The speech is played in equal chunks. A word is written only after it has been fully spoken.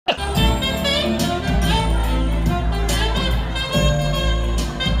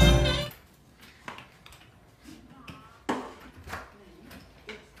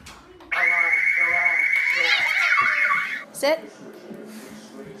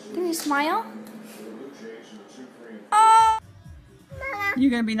you smile? Oh! You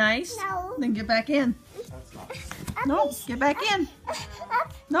gonna be nice? No. Then get back in. No, get back in.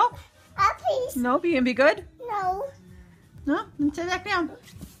 No. Please. Nope, you gonna be good? No. No, then sit back down.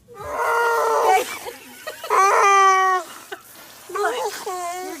 Okay. Look,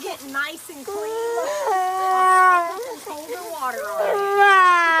 you're getting nice and clean. Look, hold the water on it.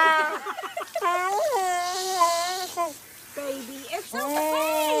 Baby, it's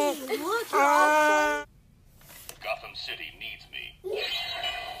okay. Look, you're all clean. Gotham City needs me.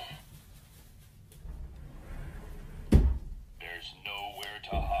 There's nowhere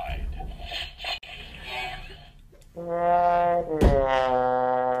to hide. All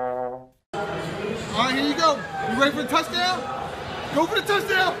right, here you go. You ready for the touchdown? Go for the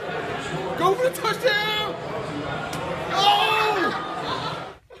touchdown. Go for the touchdown.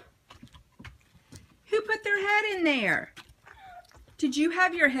 Oh! Who put their head in there? Did you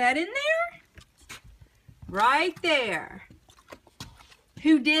have your head in there? Right there.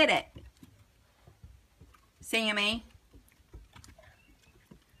 Who did it? Sammy.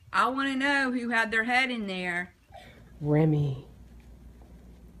 I want to know who had their head in there. Remy.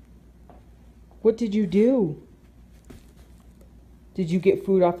 What did you do? Did you get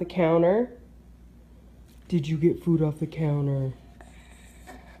food off the counter? Did you get food off the counter?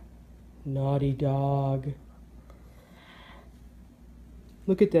 Naughty dog.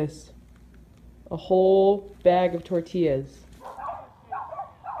 Look at this. A whole bag of tortillas.